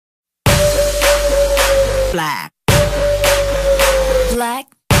Black. Black.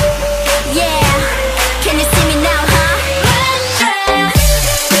 Yeah. Can you see me now, huh?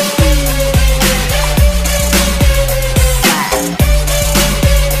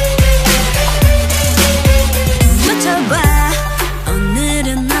 맞춰봐.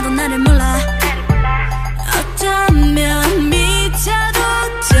 오늘은 나도 나를 몰라. 어쩌면 미쳐도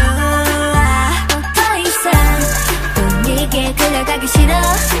좋아. 더 이상 분위기에 끌려가기 싫어.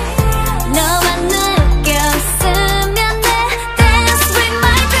 너만 느꼈으면 돼. Dance with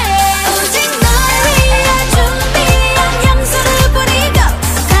my dreams. 오직 널 위해 준비한 향수를 뿌리고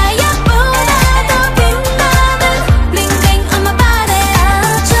가야보다 더 빛나는 bling bling on my body.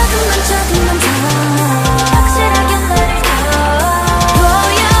 조금만 더 확실하게 너를 더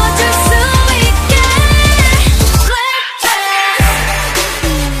보여줄 수 있게. Black dress.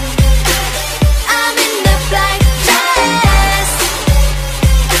 I'm in the black dress.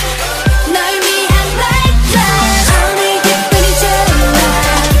 널 위한 black dress. 오늘 기분이 좋아.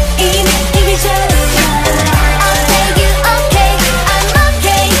 이 느낌이 좋아. I'll take you okay. I'm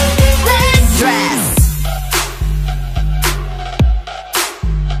okay. Black dress.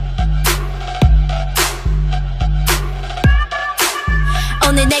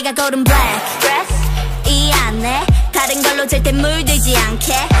 오늘 내가 고른 black dress. 이 안에 다른 걸로 절대 물들지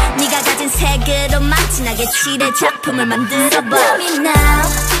않게 네가 가진 색으로만 진하게 칠해 작품을 만들어봐. Tell me now.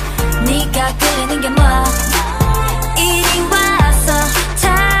 네가 그리는 게 뭐야? 이리 와서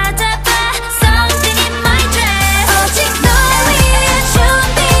찾아봐. Something in my dress. 오직 널 위해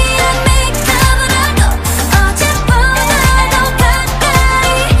준비한 메이크업을 하고 어제보다 더 가까이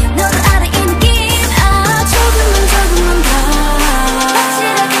너도 알아 이 느낌. 조금만 더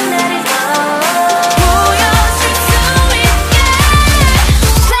확실하게 나를 더 보여줄 수 있게.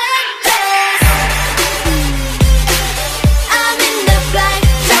 Black dress. I'm in the black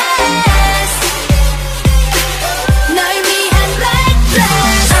dress. 널 위한 black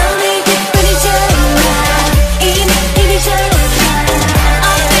dress. 오늘 기분이 좋아. 이 느낌이 좋아.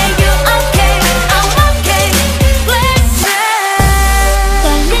 I'll make you okay. I'm okay. Black dress.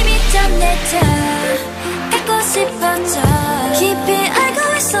 떨림이 전해져. 갖고 싶어져. 깊이 알고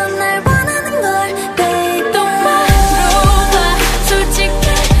있어 날 원하는 걸 baby. 똑바로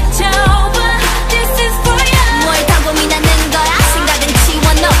솔직해져봐. This is for you. 뭘 다 고민하는 거야. 생각은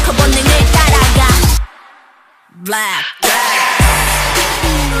지워놓고 본능을 따라가. Black.